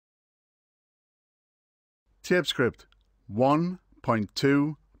Tapescript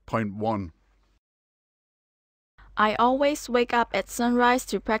 1.2.1. I always wake up at sunrise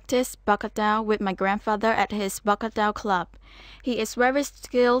to practice bacadao with my grandfather at his bacadao club. He is very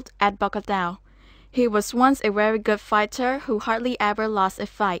skilled at bacadao. He was once a very good fighter who hardly ever lost a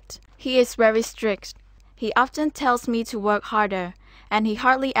fight. He is very strict. He often tells me to work harder, and he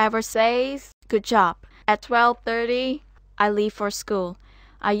hardly ever says, "Good job." At 12:30, I leave for school.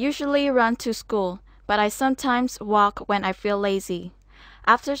 I usually run to school, but I sometimes walk when I feel lazy.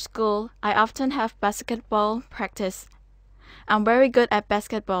 After school, I often have basketball practice. I'm very good at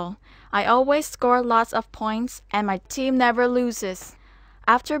basketball. I always score lots of points, and my team never loses.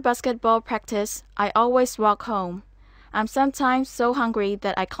 After basketball practice, I always walk home. I'm sometimes so hungry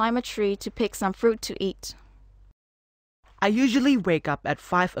that I climb a tree to pick some fruit to eat. I usually wake up at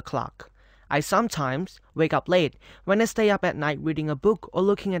 5 o'clock. I sometimes wake up late when I stay up at night reading a book or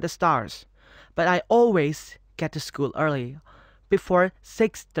looking at the stars. But I always get to school early, before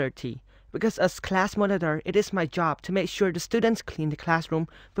 6:30, because as class monitor, it is my job to make sure the students clean the classroom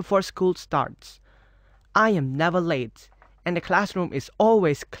before school starts. I am never late, and the classroom is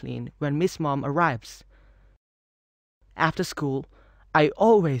always clean when Miss Mom arrives. After school, I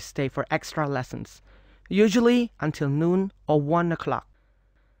always stay for extra lessons, usually until noon or 1 o'clock.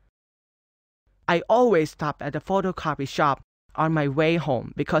 I always stop at the photocopy shop on my way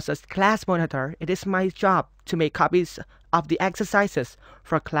home because as class monitor, it is my job to make copies of the exercises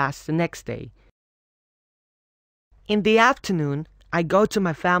for class the next day. In the afternoon, I go to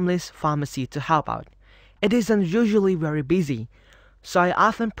my family's pharmacy to help out. It isn't usually very busy, so I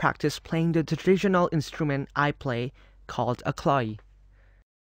often practice playing the traditional instrument I play called a cloy.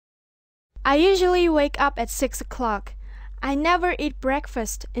 I usually wake up at 6 o'clock. I never eat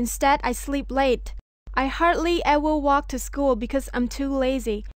breakfast. Instead, I sleep late. I hardly ever walk to school because I'm too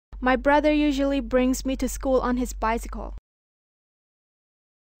lazy. My brother usually brings me to school on his bicycle.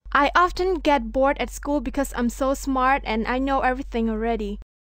 I often get bored at school because I'm so smart and I know everything already.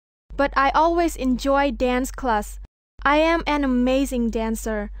 But I always enjoy dance class. I am an amazing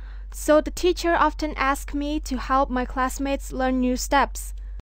dancer, so the teacher often asks me to help my classmates learn new steps.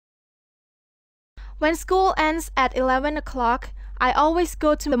 When school ends at 11 o'clock, I always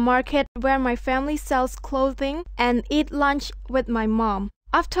go to the market where my family sells clothing and eat lunch with my mom.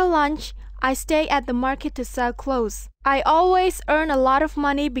 After lunch, I stay at the market to sell clothes. I always earn a lot of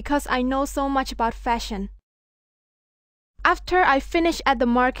money because I know so much about fashion. After I finish at the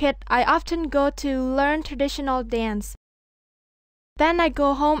market, I often go to learn traditional dance. Then I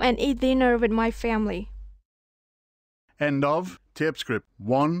go home and eat dinner with my family. End of Tapescript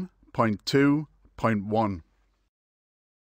 1.2.1.